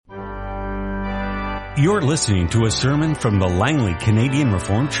You're listening to a sermon from the Langley Canadian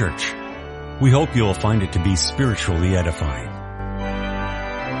Reformed Church. We hope you'll find it to be spiritually edifying.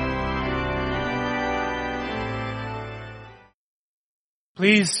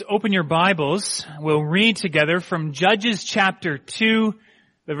 Please open your Bibles. We'll read together from Judges chapter 2,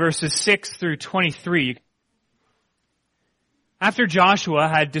 the verses 6 through 23. After Joshua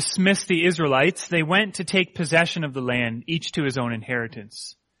had dismissed the Israelites, they went to take possession of the land, each to his own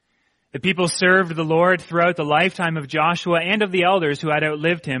inheritance. The people served the Lord throughout the lifetime of Joshua and of the elders who had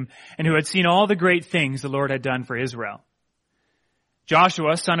outlived him and who had seen all the great things the Lord had done for Israel.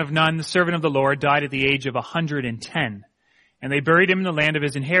 Joshua, son of Nun, the servant of the Lord, died at the age of 110, and they buried him in the land of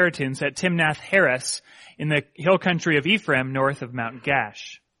his inheritance at Timnath-Heres in the hill country of Ephraim, north of Mount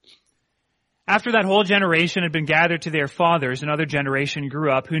Gash. After that whole generation had been gathered to their fathers, another generation grew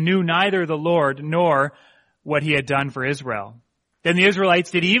up who knew neither the Lord nor what he had done for Israel. Then the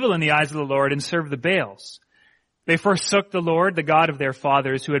Israelites did evil in the eyes of the Lord and served the Baals. They forsook the Lord, the God of their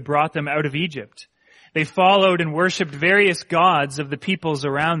fathers, who had brought them out of Egypt. They followed and worshipped various gods of the peoples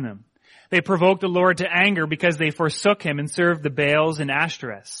around them. They provoked the Lord to anger because they forsook him and served the Baals and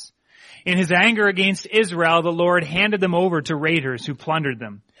Ashtoreths. In his anger against Israel, the Lord handed them over to raiders who plundered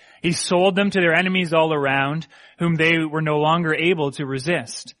them. He sold them to their enemies all around, whom they were no longer able to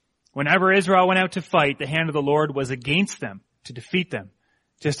resist. Whenever Israel went out to fight, the hand of the Lord was against them, to defeat them,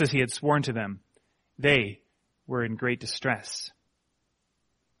 just as he had sworn to them. They were in great distress.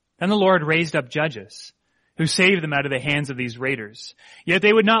 Then the Lord raised up judges, who saved them out of the hands of these raiders. Yet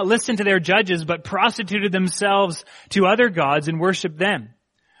they would not listen to their judges, but prostituted themselves to other gods and worshipped them.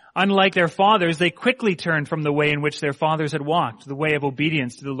 Unlike their fathers, they quickly turned from the way in which their fathers had walked, the way of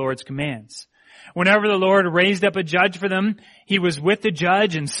obedience to the Lord's commands. Whenever the Lord raised up a judge for them, he was with the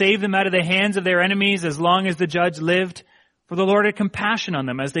judge and saved them out of the hands of their enemies as long as the judge lived. For the Lord had compassion on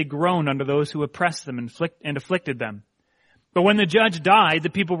them as they groaned under those who oppressed them and afflicted them. But when the judge died, the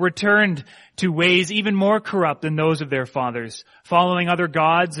people returned to ways even more corrupt than those of their fathers, following other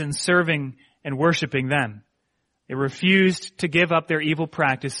gods and serving and worshiping them. They refused to give up their evil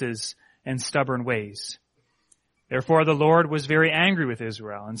practices and stubborn ways. Therefore the Lord was very angry with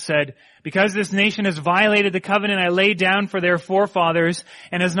Israel and said, "Because this nation has violated the covenant I laid down for their forefathers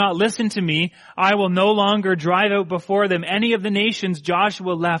and has not listened to me, I will no longer drive out before them any of the nations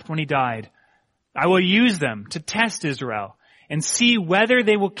Joshua left when he died. I will use them to test Israel and see whether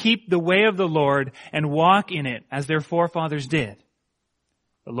they will keep the way of the Lord and walk in it as their forefathers did."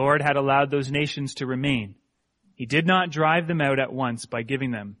 The Lord had allowed those nations to remain. He did not drive them out at once by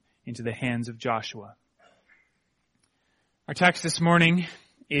giving them into the hands of Joshua. Our text this morning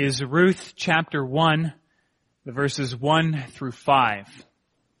is Ruth chapter 1, the verses 1 through 5.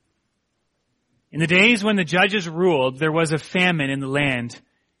 In the days when the judges ruled, there was a famine in the land,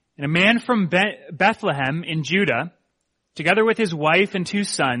 and a man from Bethlehem in Judah, together with his wife and 2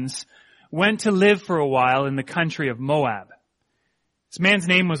 sons, went to live for a while in the country of Moab. This man's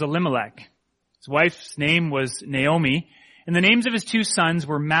name was Elimelech. His wife's name was Naomi, and the names of his 2 sons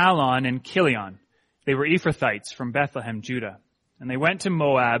were Mahlon and Chilion. They were Ephrathites from Bethlehem, Judah, and they went to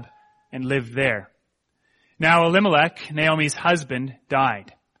Moab and lived there. Now Elimelech, Naomi's husband,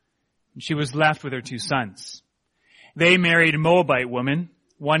 died, and she was left with her 2 sons. They married a Moabite woman,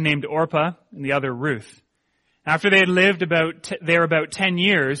 one named Orpah and the other Ruth. After they had lived there about 10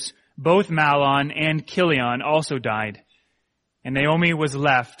 years, both Mahlon and Chilion also died, and Naomi was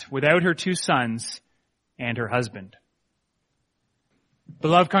left without her 2 sons and her husband.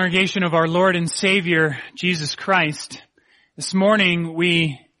 Beloved congregation of our Lord and Savior, Jesus Christ, this morning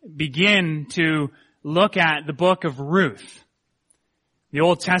we begin to look at the book of Ruth. The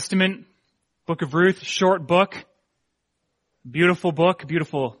Old Testament, book of Ruth, short book,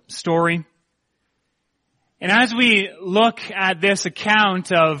 beautiful story. And as we look at this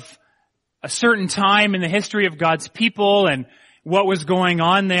account of a certain time in the history of God's people and what was going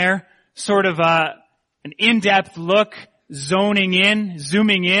on there, sort of an in-depth look, zooming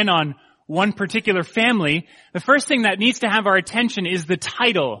in on one particular family, the first thing that needs to have our attention is the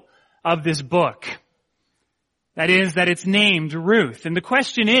title of this book. That is, that it's named Ruth. And the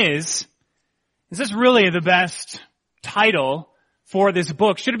question is this really the best title for this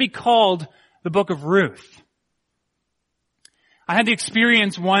book? Should it be called the book of Ruth? I had the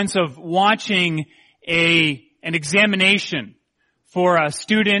experience once of watching an examination for a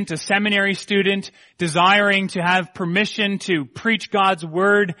seminary student, desiring to have permission to preach God's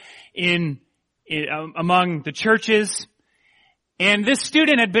word among the churches. And this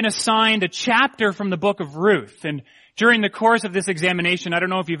student had been assigned a chapter from the book of Ruth. And during the course of this examination, I don't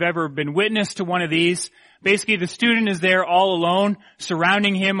know if you've ever been witness to one of these, Basically, the student is there all alone.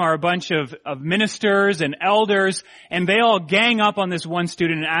 Surrounding him are a bunch of ministers and elders, and they all gang up on this one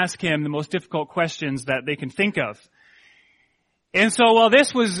student and ask him the most difficult questions that they can think of. And so while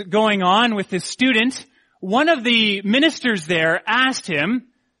this was going on with this student, one of the ministers there asked him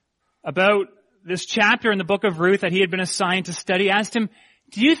about this chapter in the book of Ruth that he had been assigned to study, asked him,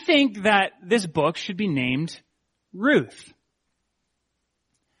 do you think that this book should be named Ruth?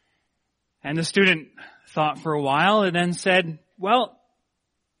 And the student thought for a while and then said, well,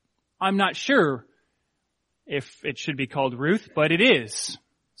 I'm not sure if it should be called Ruth, but it is.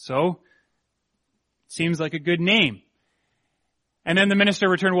 So, it seems like a good name. And then the minister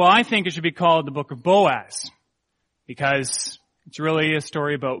returned, well, I think it should be called the Book of Boaz, because it's really a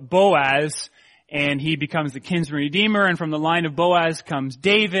story about Boaz, and he becomes the kinsman redeemer, and from the line of Boaz comes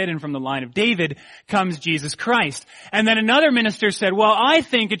David, and from the line of David comes Jesus Christ. And then another minister said, well, I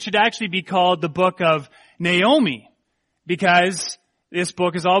think it should actually be called the Book of Naomi, because this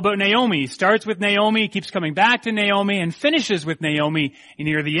book is all about Naomi. It starts with Naomi, keeps coming back to Naomi, and finishes with Naomi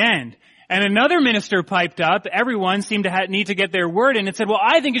near the end. And another minister piped up. Everyone seemed to need to get their word in and said, well,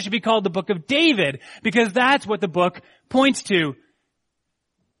 I think it should be called the Book of David, because that's what the book points to.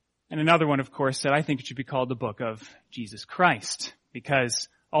 And another one, of course, said, I think it should be called the Book of Jesus Christ, because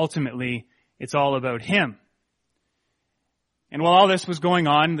ultimately it's all about him. And while all this was going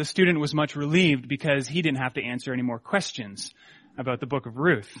on, the student was much relieved because he didn't have to answer any more questions about the book of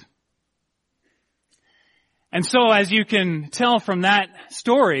Ruth. And so, as you can tell from that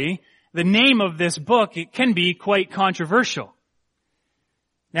story, the name of this book, it can be quite controversial.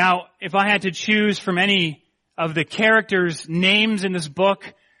 Now, if I had to choose from any of the characters' names in this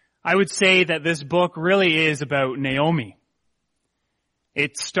book, I would say that this book really is about Naomi.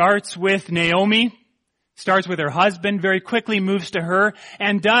 It starts with Naomi, starts with her husband, very quickly moves to her,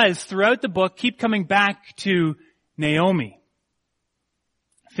 and does, throughout the book, keep coming back to Naomi.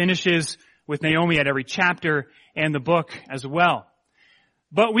 Finishes with Naomi at every chapter and the book as well.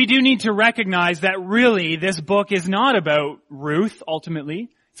 But we do need to recognize that really this book is not about Ruth, ultimately.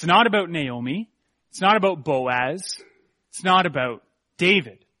 It's not about Naomi. It's not about Boaz. It's not about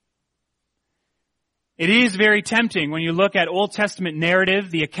David. It is very tempting when you look at Old Testament narrative,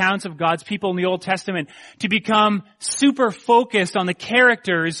 the accounts of God's people in the Old Testament, to become super focused on the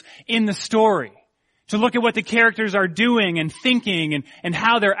characters in the story. To look at what the characters are doing and thinking and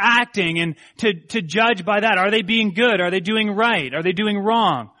how they're acting, and to judge by that. Are they being good? Are they doing right? Are they doing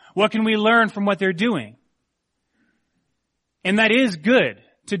wrong? What can we learn from what they're doing? And that is good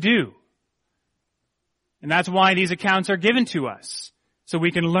to do. And that's why these accounts are given to us, so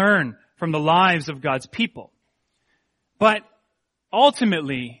we can learn from the lives of God's people. But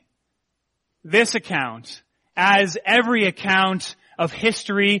ultimately, this account, as every account of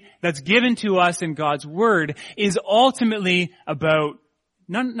history that's given to us in God's Word, is ultimately about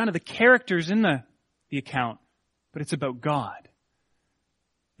none of the characters in the account, but it's about God.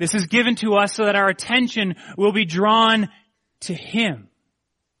 This is given to us so that our attention will be drawn to Him,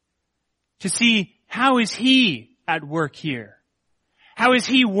 to see how is He at work here. How is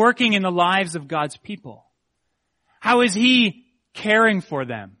He working in the lives of God's people? How is He caring for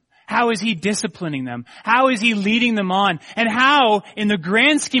them? How is He disciplining them? How is He leading them on? And how, in the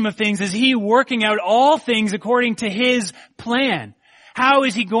grand scheme of things, is He working out all things according to His plan? How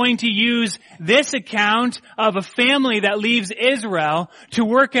is He going to use this account of a family that leaves Israel to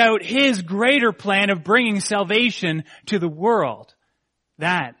work out His greater plan of bringing salvation to the world?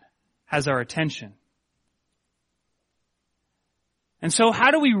 That has our attention. And so how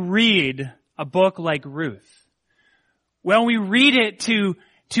do we read a book like Ruth? Well, we read it to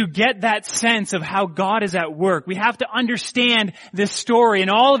get that sense of how God is at work. We have to understand this story in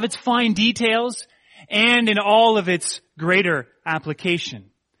all of its fine details and in all of its greater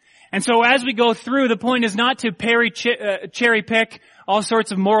application. And so as we go through, the point is not to cherry pick all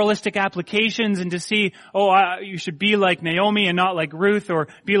sorts of moralistic applications and to see, you should be like Naomi and not like Ruth, or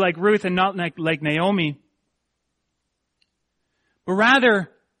be like Ruth and not like Naomi. But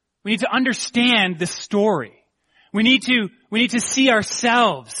rather, we need to understand the story. We need to see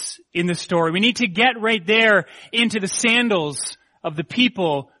ourselves in the story. We need to get right there into the sandals of the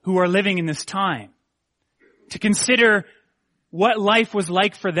people who are living in this time. To consider what life was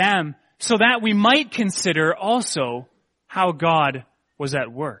like for them, so that we might consider also how God was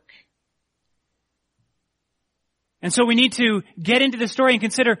at work. And so we need to get into the story and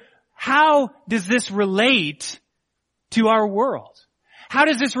consider, how does this relate to our world? How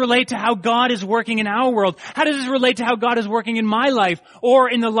does this relate to how God is working in our world? How does this relate to how God is working in my life or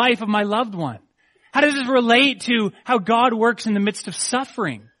in the life of my loved one? How does this relate to how God works in the midst of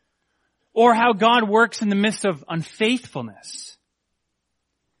suffering or how God works in the midst of unfaithfulness.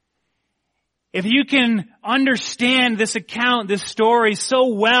 If you can understand this account, this story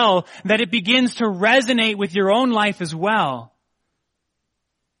so well that it begins to resonate with your own life as well,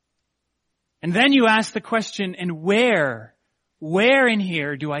 and then you ask the question, and where in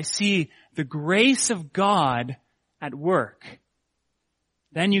here do I see the grace of God at work?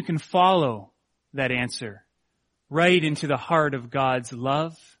 Then you can follow that answer right into the heart of God's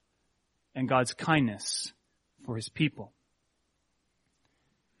love and God's kindness for His people.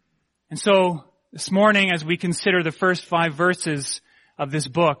 And so, this morning, as we consider the first 5 verses of this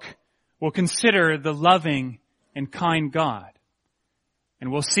book, we'll consider the loving and kind God.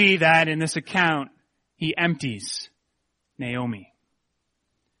 And we'll see that in this account, He empties Naomi.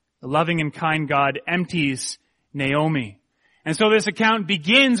 The loving and kind God empties Naomi. And so this account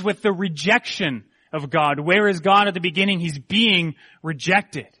begins with the rejection of God. Where is God at the beginning? He's being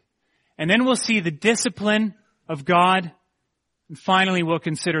rejected. And then we'll see the discipline of God. And finally, we'll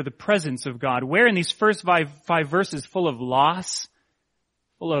consider the presence of God. Where in these first five verses full of loss,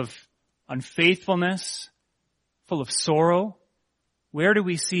 full of unfaithfulness, full of sorrow, where do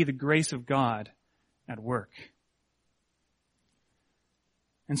we see the grace of God at work?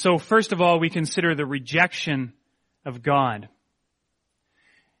 And so, first of all, we consider the rejection of God.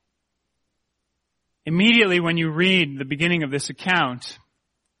 Immediately when you read the beginning of this account,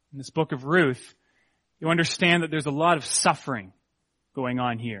 in this book of Ruth, you understand that there's a lot of suffering going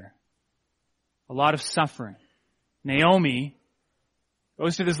on here. A lot of suffering. Naomi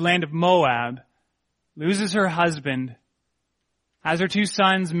goes to this land of Moab, loses her husband, has her 2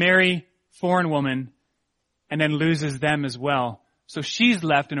 sons marry foreign woman, and then loses them as well. So she's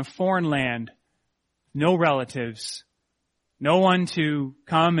left in a foreign land, no relatives, no one to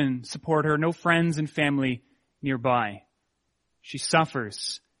come and support her, no friends and family nearby. She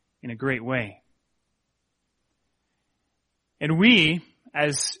suffers in a great way. And we,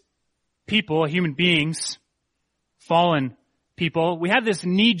 as people, human beings, fallen people, we have this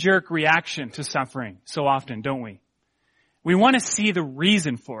knee-jerk reaction to suffering so often, don't we? We want to see the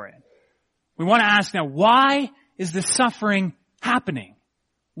reason for it. We want to ask now, why is the suffering happening?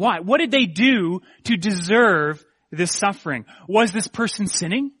 Why? What did they do to deserve this suffering? Was this person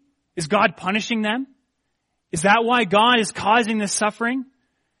sinning? Is God punishing them? Is that why God is causing this suffering?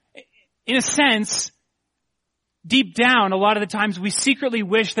 In a sense, deep down, a lot of the times we secretly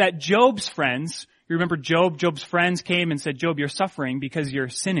wish that Job's friends, you remember Job's friends came and said, Job, you're suffering because you're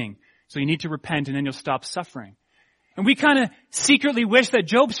sinning. So you need to repent and then you'll stop suffering. And we kind of secretly wish that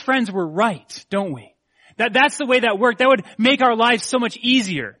Job's friends were right, don't we? That's the way that worked. That would make our lives so much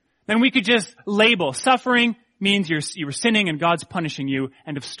easier. Then we could just label suffering means you were sinning and God's punishing you.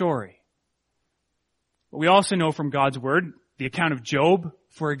 End of story. But we also know from God's word, the account of Job,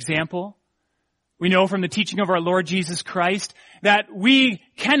 for example. We know from the teaching of our Lord Jesus Christ that we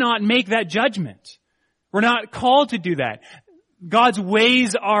cannot make that judgment. We're not called to do that. God's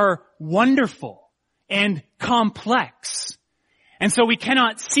ways are wonderful and complex. And so we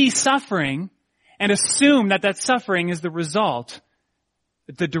cannot see suffering and assume that that suffering is the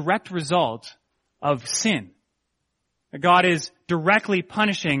direct result of sin. That God is directly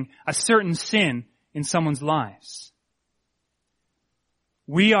punishing a certain sin in someone's lives.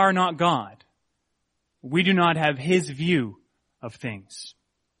 We are not God. We do not have His view of things.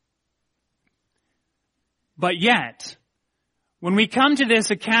 But yet, when we come to this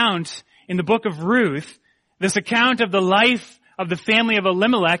account in the book of Ruth, this account of the life of the family of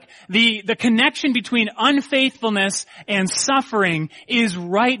Elimelech, the connection between unfaithfulness and suffering is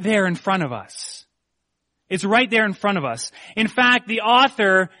right there in front of us. It's right there in front of us. In fact, the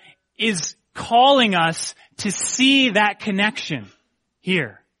author is calling us to see that connection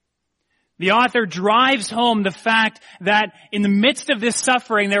here. The author drives home the fact that in the midst of this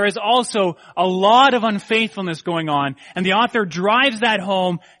suffering, there is also a lot of unfaithfulness going on. And the author drives that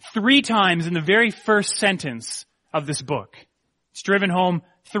home 3 times in the very first sentence of this book. It's driven home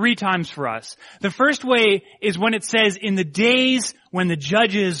 3 times for us. The first way is when it says, in the days when the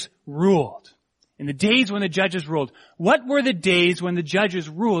judges ruled. In the days when the judges ruled. What were the days when the judges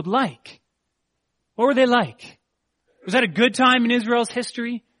ruled like? What were they like? Was that a good time in Israel's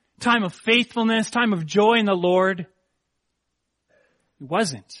history? Time of faithfulness, time of joy in the Lord? It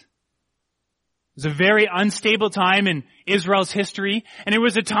wasn't. It was a very unstable time in Israel's history, and it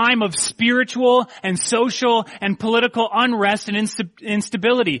was a time of spiritual and social and political unrest and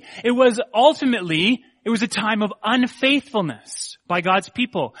instability. It was a time of unfaithfulness by God's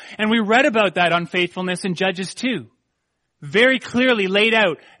people. And we read about that unfaithfulness in Judges 2. Very clearly laid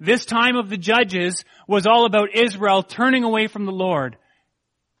out. This time of the Judges was all about Israel turning away from the Lord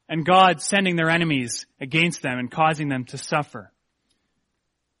and God sending their enemies against them and causing them to suffer.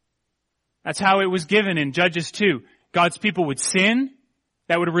 That's how it was given in Judges 2. God's people would sin.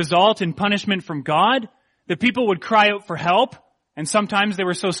 That would result in punishment from God. The people would cry out for help. And sometimes they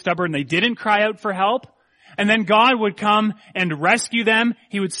were so stubborn they didn't cry out for help. And then God would come and rescue them.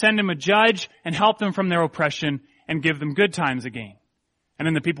 He would send them a judge and help them from their oppression and give them good times again. And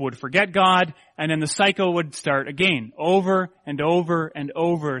then the people would forget God, and then the cycle would start again, over and over and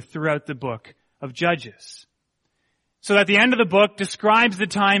over throughout the book of Judges. So that the end of the book describes the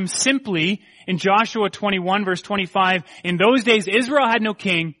time simply in Joshua 21 verse 25. In those days Israel had no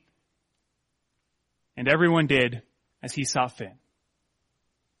king, and everyone did as he saw fit.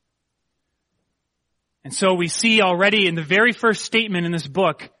 And so we see already in the very first statement in this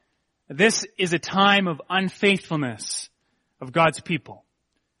book, this is a time of unfaithfulness of God's people.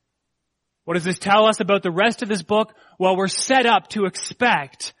 What does this tell us about the rest of this book? Well, we're set up to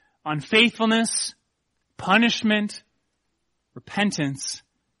expect unfaithfulness, punishment, repentance,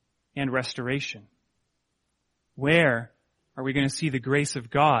 and restoration. Where are we going to see the grace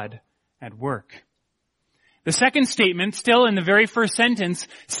of God at work? The second statement, still in the very first sentence,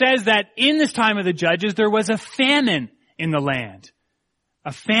 says that in this time of the judges, there was a famine in the land.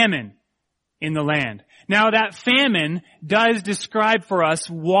 A famine in the land. Now that famine does describe for us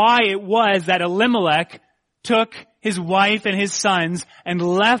why it was that Elimelech took his wife and his sons and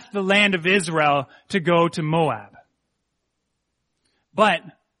left the land of Israel to go to Moab. But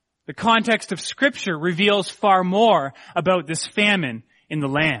the context of Scripture reveals far more about this famine in the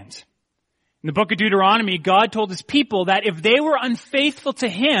land. In the book of Deuteronomy, God told his people that if they were unfaithful to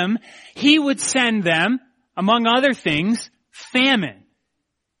him, he would send them, among other things, famine.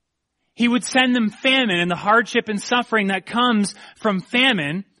 He would send them famine and the hardship and suffering that comes from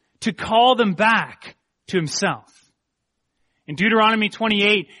famine to call them back to himself. In Deuteronomy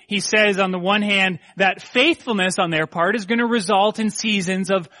 28, he says on the one hand that faithfulness on their part is going to result in seasons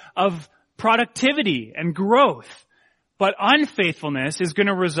of productivity and growth. But unfaithfulness is going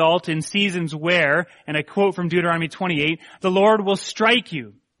to result in seasons where, and I quote from Deuteronomy 28, the Lord will strike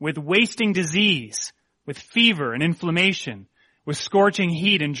you with wasting disease, with fever and inflammation, with scorching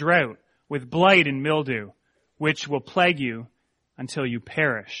heat and drought, with blight and mildew, which will plague you until you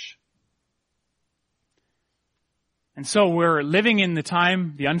perish. And so we're living in the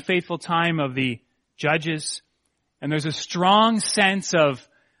time, the unfaithful time of the judges, and there's a strong sense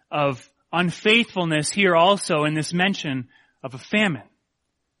of unfaithfulness here also in this mention of a famine.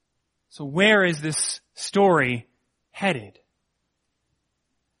 So where is this story headed?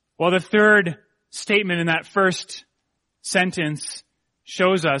 Well, the third statement in that first sentence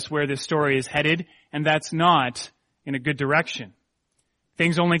shows us where this story is headed, and that's not in a good direction.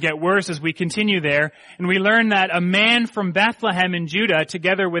 Things only get worse as we continue there, and we learn that a man from Bethlehem in Judah,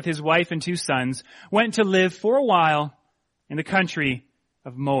 together with his wife and 2 sons, went to live for a while in the country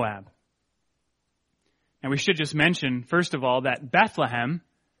of Moab. Now we should just mention, first of all, that Bethlehem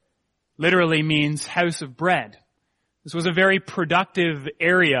literally means house of bread. This was a very productive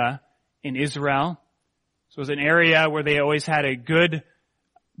area in Israel. This was an area where they always had a good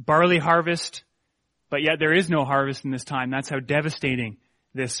barley harvest, but yet there is no harvest in this time. That's how devastating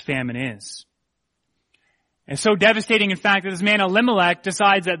this famine is. And so devastating, in fact, that this man Elimelech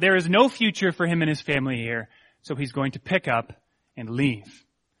decides that there is no future for him and his family here, so he's going to pick up and leave.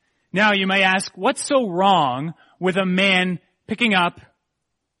 Now you may ask, what's so wrong with a man picking up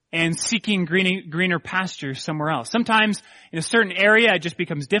and seeking greener pastures somewhere else? Sometimes in a certain area it just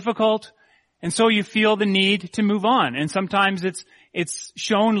becomes difficult, and so you feel the need to move on. And sometimes it's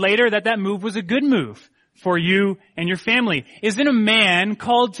shown later that that move was a good move for you and your family. Isn't a man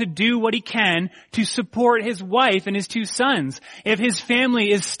called to do what he can to support his wife and his 2 sons? If his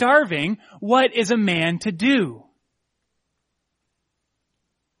family is starving, what is a man to do?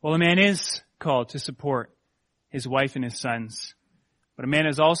 Well, a man is called to support his wife and his sons, but a man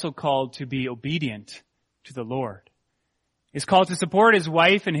is also called to be obedient to the Lord. He's called to support his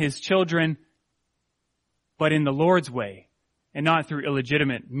wife and his children, but in the Lord's way, and not through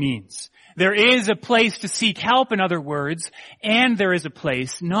illegitimate means. There is a place to seek help, in other words, and there is a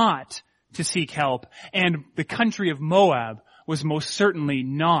place not to seek help. And the country of Moab was most certainly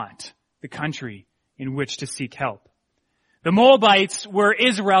not the country in which to seek help. The Moabites were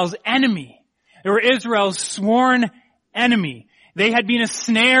Israel's enemy. They were Israel's sworn enemy. They had been a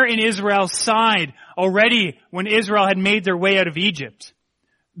snare in Israel's side already when Israel had made their way out of Egypt.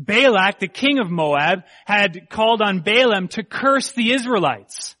 Balak, the king of Moab, had called on Balaam to curse the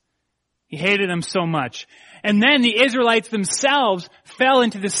Israelites. He hated them so much. And then the Israelites themselves fell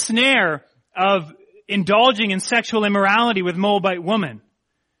into the snare of indulging in sexual immorality with Moabite women.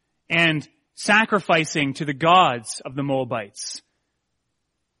 and sacrificing to the gods of the Moabites.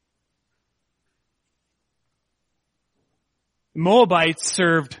 The Moabites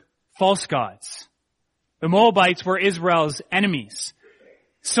served false gods. The Moabites were Israel's enemies.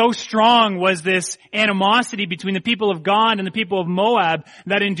 So strong was this animosity between the people of God and the people of Moab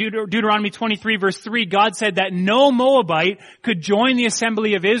that in Deuteronomy 23 verse 3, God said that no Moabite could join the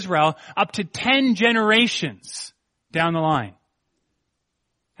assembly of Israel up to 10 generations down the line.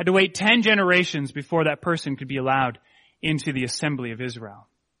 Had to wait 10 generations before that person could be allowed into the assembly of Israel.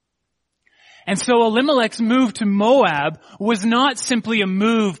 And so Elimelech's move to Moab was not simply a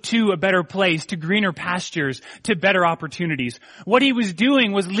move to a better place, to greener pastures, to better opportunities. What he was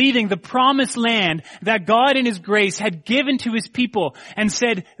doing was leaving the promised land that God in His grace had given to His people and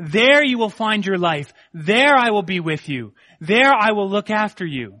said, there you will find your life. There I will be with you. There I will look after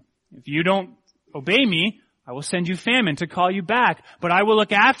you. If you don't obey me, I will send you famine to call you back, but I will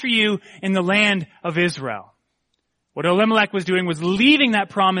look after you in the land of Israel. What Elimelech was doing was leaving that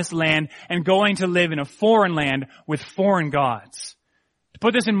promised land and going to live in a foreign land with foreign gods. To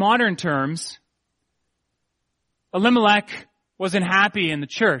put this in modern terms, Elimelech wasn't happy in the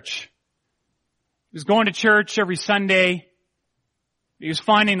church. He was going to church every Sunday. He was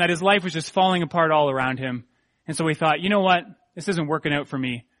finding that his life was just falling apart all around him. And so he thought, you know what? This isn't working out for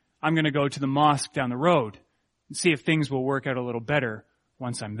me. I'm going to go to the mosque down the road and see if things will work out a little better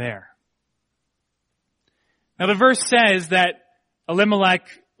once I'm there. Now the verse says that Elimelech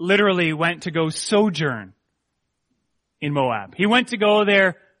literally went to go sojourn in Moab. He went to go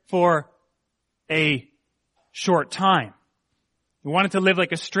there for a short time. He wanted to live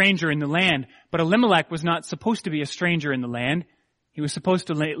like a stranger in the land, but Elimelech was not supposed to be a stranger in the land. He was supposed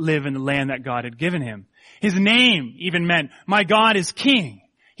to live in the land that God had given him. His name even meant, my God is king.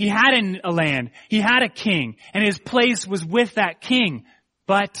 He had a land, he had a king, and his place was with that king,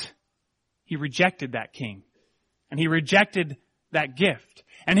 but he rejected that king. And he rejected that gift.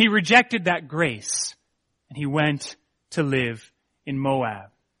 And he rejected that grace. And he went to live in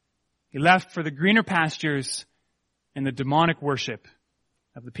Moab. He left for the greener pastures and the demonic worship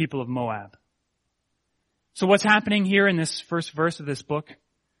of the people of Moab. So what's happening here in this first verse of this book?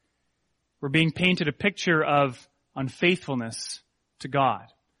 We're being painted a picture of unfaithfulness to God.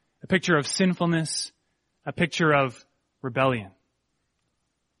 A picture of sinfulness. A picture of rebellion.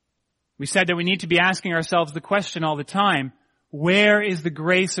 We said that we need to be asking ourselves the question all the time, where is the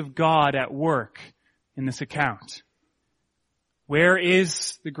grace of God at work in this account? Where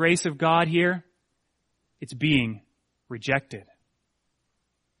is the grace of God here? It's being rejected.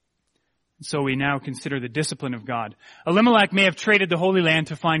 So we now consider the discipline of God. Elimelech may have traded the Holy Land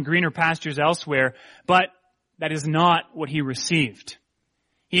to find greener pastures elsewhere, but that is not what he received.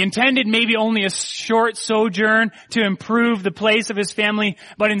 He intended maybe only a short sojourn to improve the place of his family,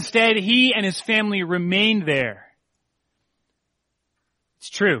 but instead he and his family remained there. It's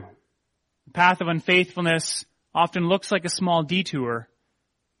true. The path of unfaithfulness often looks like a small detour,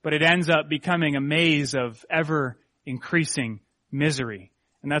 but it ends up becoming a maze of ever-increasing misery.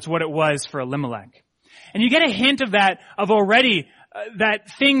 And that's what it was for Elimelech. And you get a hint of that,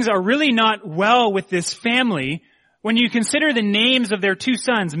 that things are really not well with this family when you consider the names of their two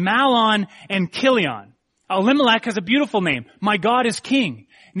sons, Mahlon and Chilion. Elimelech has a beautiful name. My God is king.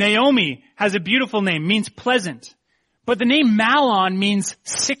 Naomi has a beautiful name, means pleasant. But the name Mahlon means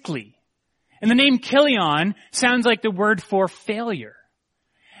sickly. And the name Chilion sounds like the word for failure.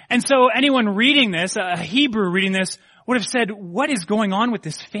 And so anyone reading this, a Hebrew reading this, would have said, what is going on with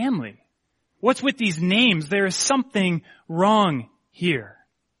this family? What's with these names? There is something wrong here.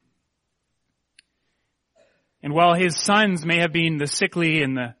 And while his sons may have been the sickly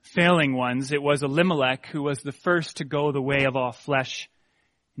and the failing ones, it was Elimelech who was the first to go the way of all flesh,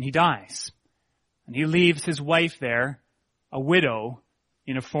 and he dies. And he leaves his wife there, a widow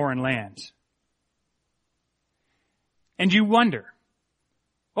in a foreign land. And you wonder,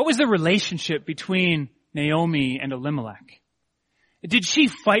 what was the relationship between Naomi and Elimelech? Did she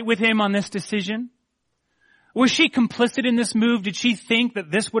fight with him on this decision? Was she complicit in this move? Did she think that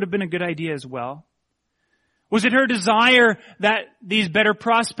this would have been a good idea as well? Was it her desire that these better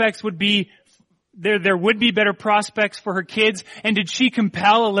prospects would be, there would be better prospects for her kids? And did she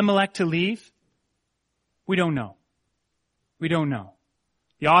compel Elimelech to leave? We don't know. We don't know.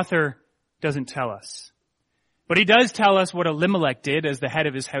 The author doesn't tell us. But he does tell us what Elimelech did as the head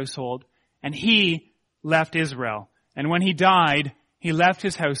of his household. And he left Israel. And when he died, he left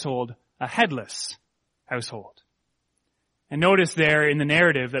his household a headless household. And notice there in the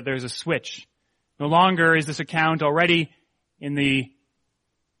narrative that there's a switch. No longer is this account already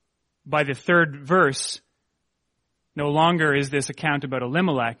by the third verse, no longer is this account about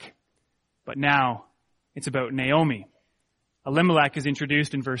Elimelech. But now it's about Naomi. Elimelech is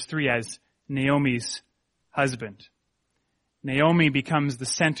introduced in verse 3 as Naomi's husband. Naomi becomes the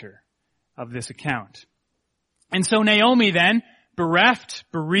center of this account. And so Naomi then, bereft,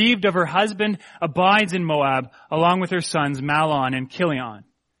 bereaved of her husband, abides in Moab along with her sons Mahlon and Chilion.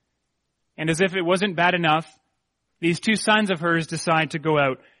 And as if it wasn't bad enough, these two sons of hers decide to go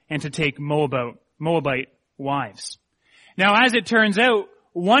out and to take Moabite wives. Now, as it turns out,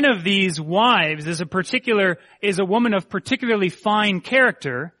 one of these wives is a woman of particularly fine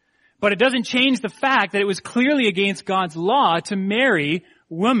character, but it doesn't change the fact that it was clearly against God's law to marry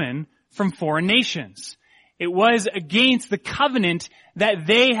women from foreign nations. It was against the covenant that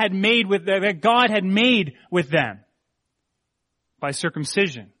that God had made with them by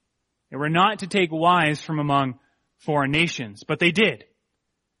circumcision. They were not to take wives from among foreign nations, but they did.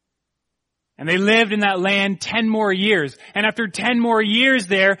 And they lived in that land 10 more years. And after 10 more years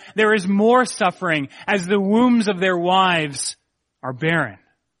there is more suffering as the wombs of their wives are barren.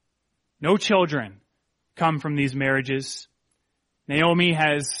 No children come from these marriages. Naomi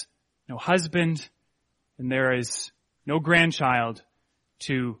has no husband, and there is no grandchild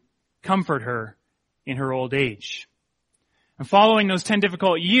to comfort her in her old age. And following those 10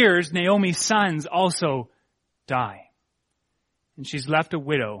 difficult years, Naomi's sons also die. And she's left a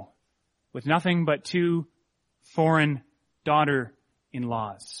widow with nothing but 2 foreign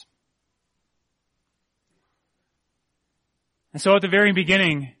daughter-in-laws. And so at the very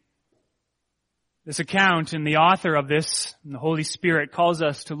beginning, this account and the author of this, and the Holy Spirit, calls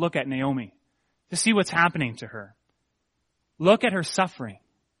us to look at Naomi, to see what's happening to her. Look at her suffering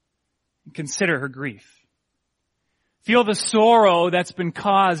and consider her grief. Feel the sorrow that's been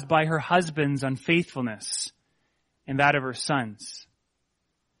caused by her husband's unfaithfulness and that of her sons.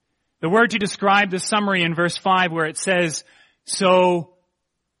 The word to describe the summary in verse 5 where it says, so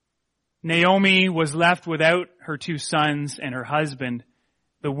Naomi was left without her 2 sons and her husband.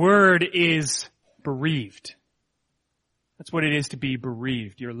 The word is bereaved. That's what it is to be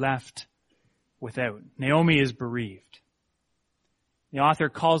bereaved. You're left without. Naomi is bereaved. The author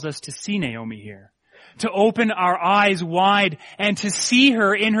calls us to see Naomi here, to open our eyes wide and to see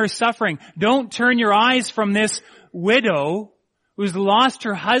her in her suffering. Don't turn your eyes from this widow who's lost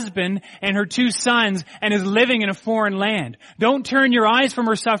her husband and her 2 sons and is living in a foreign land. Don't turn your eyes from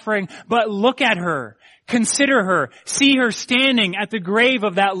her suffering, but look at her. Consider her. See her standing at the grave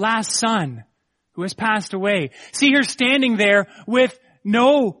of that last son who has passed away. See her standing there with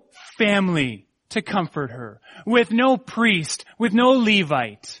no family to comfort her, with no priest, with no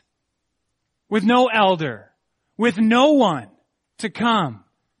Levite, with no elder, with no one to come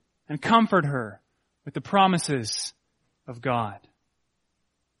and comfort her with the promises of God.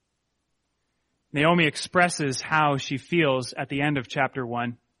 Naomi expresses how she feels at the end of chapter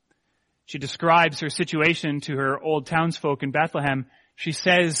 1. She describes her situation to her old townsfolk in Bethlehem. She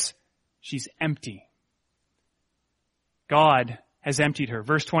says she's empty. God has emptied her.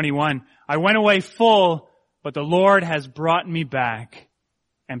 Verse 21, I went away full, but the Lord has brought me back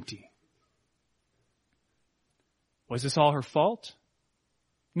empty. Was this all her fault?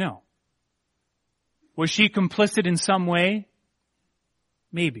 No. Was she complicit in some way?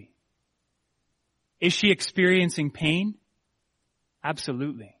 Maybe. Is she experiencing pain?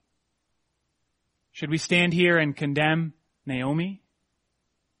 Absolutely. Should we stand here and condemn Naomi?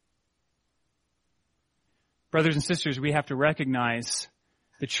 Brothers and sisters, we have to recognize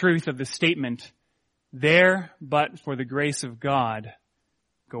the truth of the statement, there but for the grace of God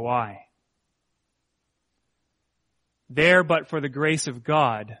go I. There but for the grace of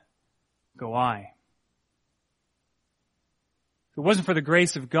God go I. If it wasn't for the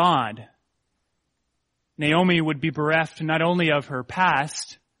grace of God, Naomi would be bereft not only of her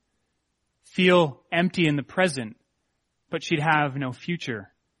past, feel empty in the present, but she'd have no future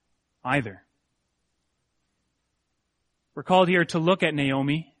either. We're called here to look at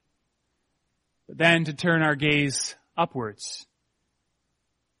Naomi, but then to turn our gaze upwards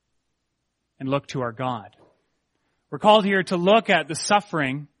and look to our God. We're called here to look at the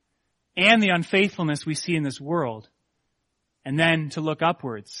suffering and the unfaithfulness we see in this world, and then to look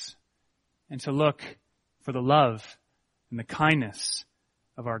upwards and to look for the love and the kindness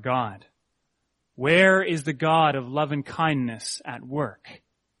of our God. Where is the God of love and kindness at work?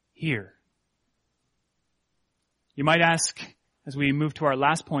 Here. You might ask, as we move to our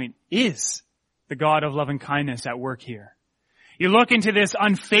last point, is the God of love and kindness at work here? You look into this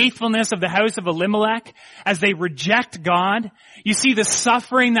unfaithfulness of the house of Elimelech as they reject God. You see the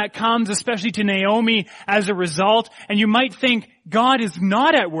suffering that comes, especially to Naomi, as a result. And you might think, God is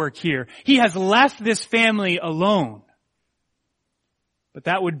not at work here. He has left this family alone. But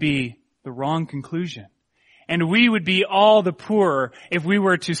that would be the wrong conclusion. And we would be all the poorer if we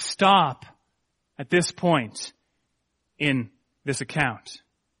were to stop at this point in this account.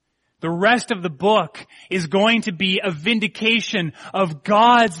 The rest of the book is going to be a vindication of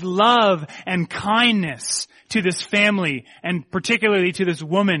God's love and kindness to this family, and particularly to this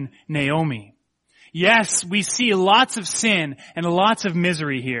woman, Naomi. Yes, we see lots of sin and lots of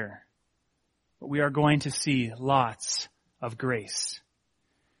misery here, but we are going to see lots of grace.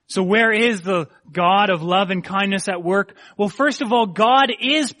 So where is the God of love and kindness at work? Well, first of all, God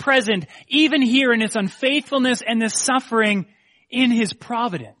is present even here in His unfaithfulness and this suffering in His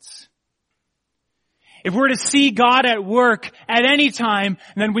providence. If we're to see God at work at any time,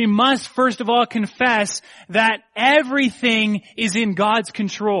 then we must first of all confess that everything is in God's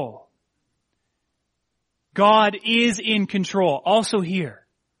control. God is in control, also here.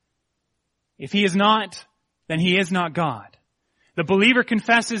 If He is not, then He is not God. The believer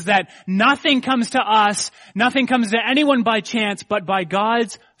confesses that nothing comes to us, nothing comes to anyone by chance, but by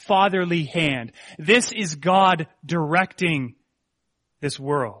God's fatherly hand. This is God directing this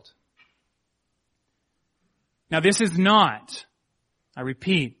world. Now, this is not, I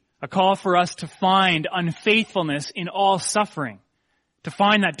repeat, a call for us to find unfaithfulness in all suffering, to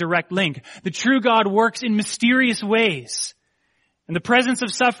find that direct link. The true God works in mysterious ways, and the presence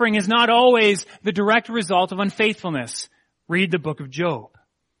of suffering is not always the direct result of unfaithfulness. Read the book of Job.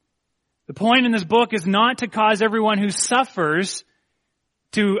 The point in this book is not to cause everyone who suffers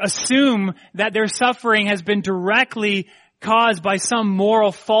to assume that their suffering has been directly caused by some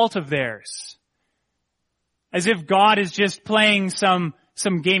moral fault of theirs. As if God is just playing some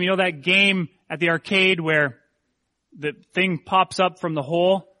game. You know that game at the arcade where the thing pops up from the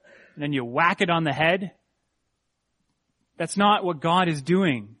hole and then you whack it on the head? That's not what God is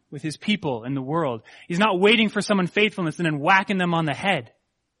doing with His people in the world. He's not waiting for some unfaithfulness and then whacking them on the head.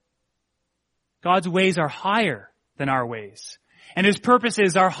 God's ways are higher than our ways. And His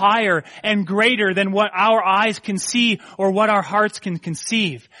purposes are higher and greater than what our eyes can see or what our hearts can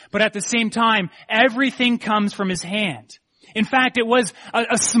conceive. But at the same time, everything comes from His hand. In fact, it was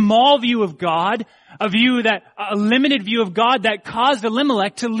a small view of God, a limited view of God that caused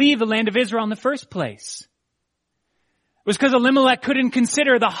Elimelech to leave the land of Israel in the first place. It was because Elimelech couldn't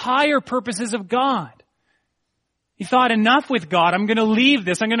consider the higher purposes of God. He thought, enough with God. I'm going to leave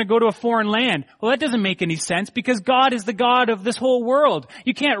this. I'm going to go to a foreign land. Well, that doesn't make any sense because God is the God of this whole world.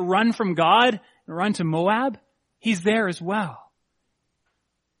 You can't run from God and run to Moab. He's there as well.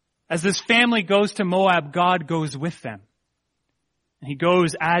 As this family goes to Moab, God goes with them. And He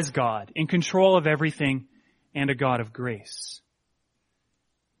goes as God, in control of everything and a God of grace.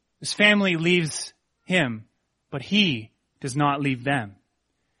 This family leaves Him, but He does not leave them.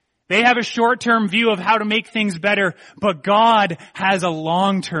 They have a short-term view of how to make things better, but God has a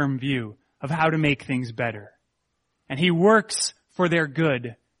long-term view of how to make things better. And He works for their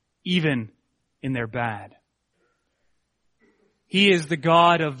good, even in their bad. He is the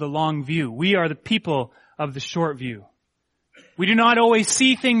God of the long view. We are the people of the short view. We do not always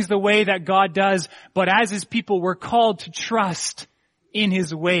see things the way that God does, but as His people, we're called to trust in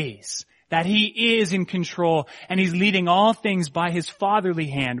His ways, that He is in control and He's leading all things by His fatherly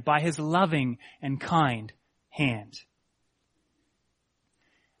hand, by His loving and kind hand.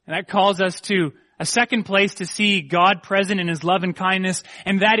 And that calls us to a second place to see God present in His love and kindness,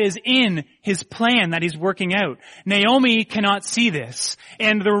 and that is in His plan that He's working out. Naomi cannot see this,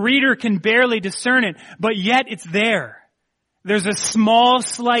 and the reader can barely discern it, but yet it's there. There's a small,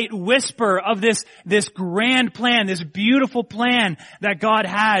 slight whisper of this grand plan, this beautiful plan that God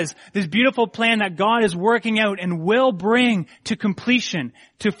has, this beautiful plan that God is working out and will bring to completion,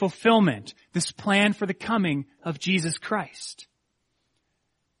 to fulfillment, this plan for the coming of Jesus Christ.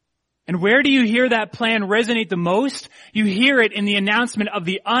 And where do you hear that plan resonate the most? You hear it in the announcement of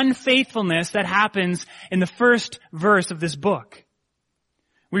the unfaithfulness that happens in the first verse of this book.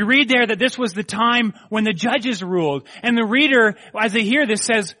 We read there that this was the time when the judges ruled. And the reader, as they hear this,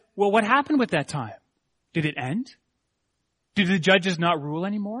 says, well, what happened with that time? Did it end? Did the judges not rule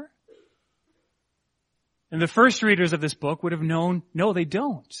anymore? And the first readers of this book would have known, no, they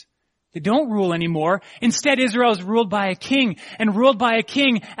don't. They don't rule anymore. Instead, Israel is ruled by a king, and ruled by a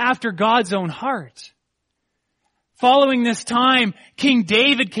king after God's own heart. Following this time, King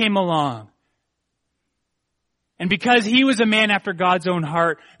David came along. And because he was a man after God's own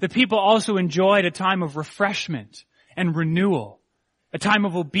heart, the people also enjoyed a time of refreshment and renewal, a time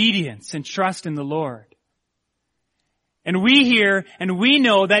of obedience and trust in the Lord. And we hear and we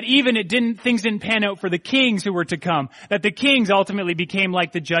know that even things didn't pan out for the kings who were to come, that the kings ultimately became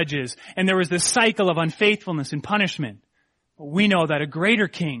like the judges, and there was this cycle of unfaithfulness and punishment. we know that a greater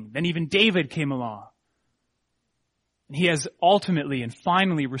king than even David came along. And he has ultimately and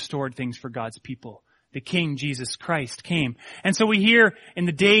finally restored things for God's people. The King, Jesus Christ, came. And so we hear in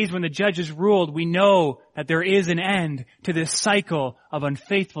the days when the judges ruled, we know that there is an end to this cycle of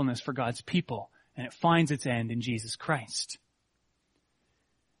unfaithfulness for God's people. And it finds its end in Jesus Christ.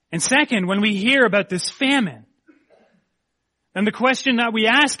 And second, when we hear about this famine, then the question that we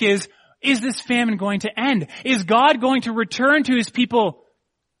ask is this famine going to end? Is God going to return to his people?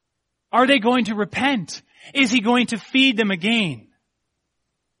 Are they going to repent? Is he going to feed them again?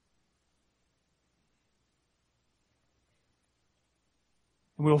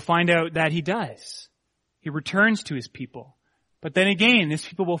 And we'll find out that he does. He returns to his people. But then again, his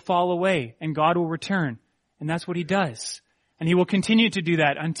people will fall away and God will return. And that's what he does. And he will continue to do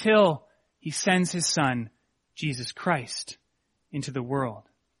that until he sends his son, Jesus Christ, into the world.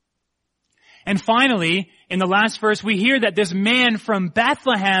 And finally, in the last verse, we hear that this man from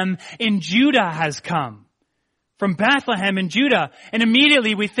Bethlehem in Judah has come. From Bethlehem in Judah. And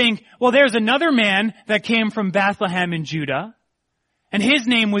immediately we think, well, there's another man that came from Bethlehem in Judah. And his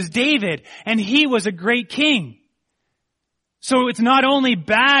name was David. And he was a great king. So it's not only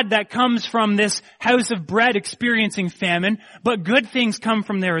bad that comes from this house of bread experiencing famine, but good things come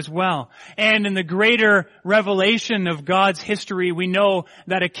from there as well. And in the greater revelation of God's history, we know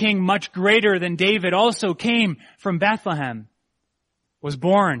that a king much greater than David also came from Bethlehem, was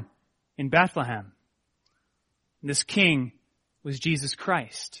born in Bethlehem. And this king was Jesus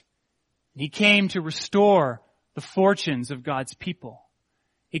Christ. He came to restore the fortunes of God's people.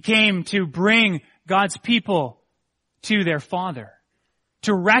 He came to bring God's people to their Father,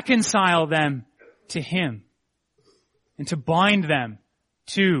 to reconcile them to him, and to bind them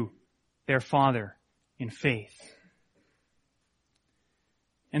to their Father in faith.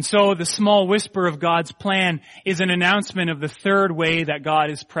 And so the small whisper of God's plan is an announcement of the third way that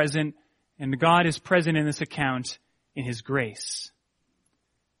God is present, and God is present in this account in his grace.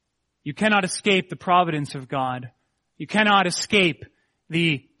 You cannot escape the providence of God. You cannot escape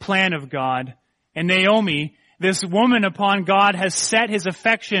the plan of God. And Naomi, this woman upon God has set his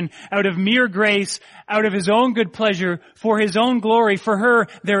affection out of mere grace, out of his own good pleasure, for his own glory. For her,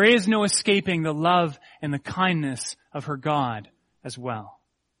 there is no escaping the love and the kindness of her God as well.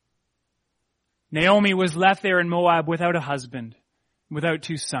 Naomi was left there in Moab without a husband, without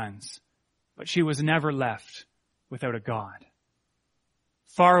 2 sons, but she was never left without a God.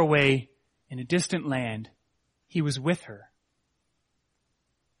 Far away in a distant land, he was with her.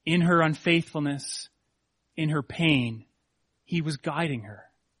 In her unfaithfulness, in her pain, he was guiding her.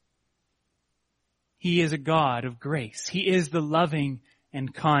 He is a God of grace. He is the loving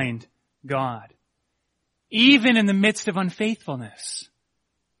and kind God. Even in the midst of unfaithfulness,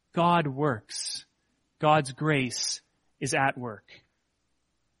 God works. God's grace is at work.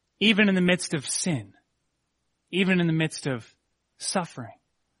 Even in the midst of sin, even in the midst of suffering.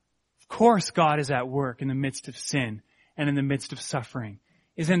 Of course, God is at work in the midst of sin and in the midst of suffering.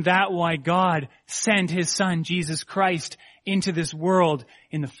 Isn't that why God sent his son, Jesus Christ, into this world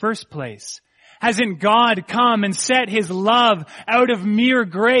in the first place? Hasn't God come and set his love out of mere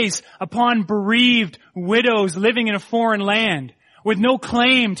grace upon bereaved widows living in a foreign land with no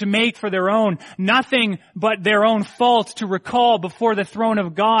claim to make for their own, nothing but their own fault to recall before the throne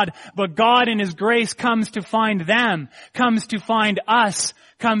of God? But God in his grace comes to find them, comes to find us,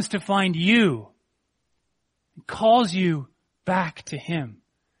 comes to find you, calls you back to him,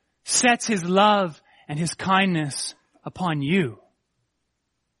 sets his love and his kindness upon you.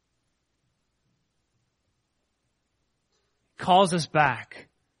 Calls us back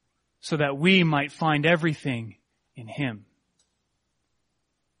so that we might find everything in him.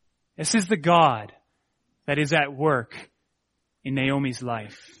 This is the God that is at work in Naomi's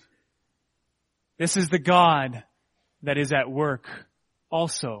life. This is the God that is at work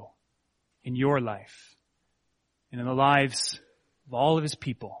also in your life and in the lives of all of his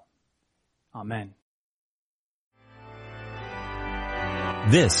people. Amen.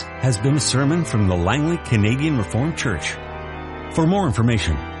 This has been a sermon from the Langley Canadian Reformed Church. For more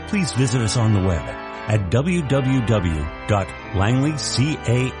information, please visit us on the web at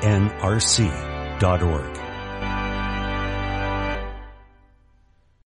www.langleycanrc.org.